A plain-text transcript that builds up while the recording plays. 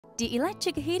The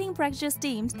electric heating pressure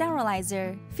steam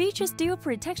sterilizer features dual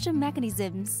protection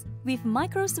mechanisms with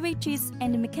micro switches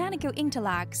and mechanical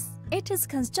interlocks. It is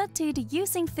constructed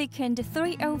using thickened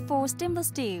 304 stainless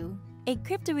steel,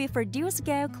 equipped with a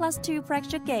dual-scale Class 2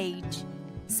 pressure gauge,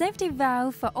 safety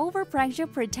valve for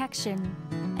overpressure protection,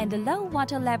 and a low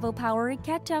water level power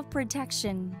cut-off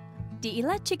protection. The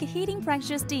electric heating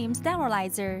pressure steam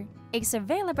sterilizer is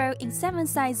available in 7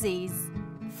 sizes: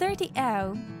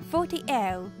 30L,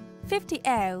 40L,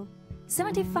 50L,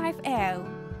 75L,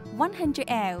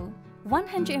 100L,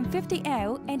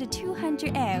 150L, and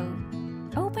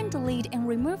 200L. Open the lid and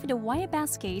remove the wire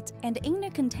basket and inner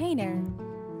container.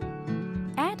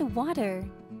 Add water,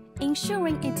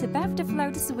 ensuring it's above the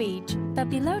float switch but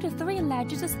below the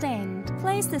 3-ledged stand.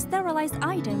 Place the sterilized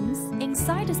items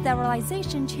inside the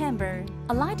sterilization chamber.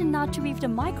 Align the nut with the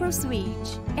micro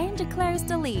switch and close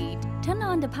the lid. Turn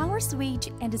on the power switch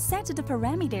and set the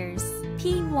parameters.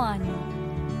 P1.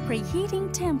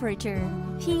 Preheating temperature.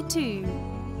 P2.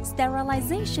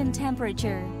 Sterilization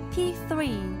temperature.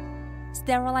 P3.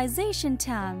 Sterilization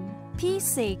time.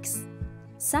 P6.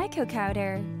 Cycle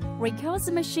counter records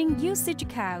the machine usage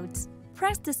count.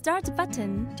 Press the start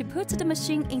button to put the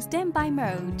machine in standby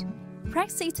mode.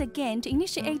 Press it again to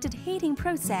initiate the heating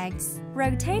process.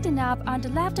 Rotate the knob on the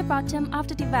left bottom of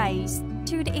the device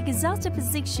to the exhaust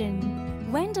position.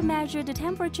 When the measured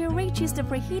temperature reaches the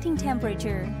preheating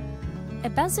temperature, a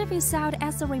buzzer will sound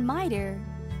as a reminder.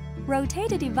 Rotate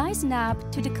the device knob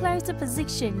to the closed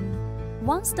position.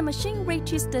 Once the machine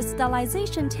reaches the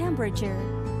sterilization temperature,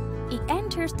 it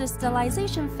enters the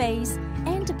sterilization phase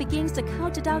and begins the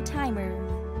countdown timer.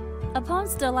 Upon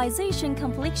sterilization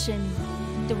completion,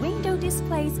 the window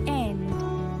displays end.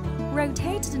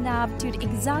 Rotate the knob to the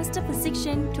exhaust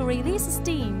position to release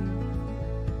steam.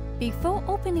 Before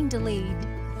opening the lid,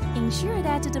 ensure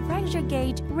that the pressure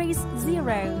gauge reads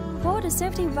 0. Pull the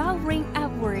safety valve ring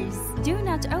upwards. Do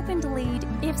not open the lid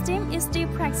if steam is still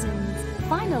present.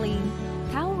 Finally,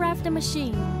 power off the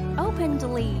machine. Open the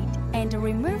lid and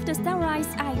remove the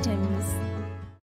sterilized items.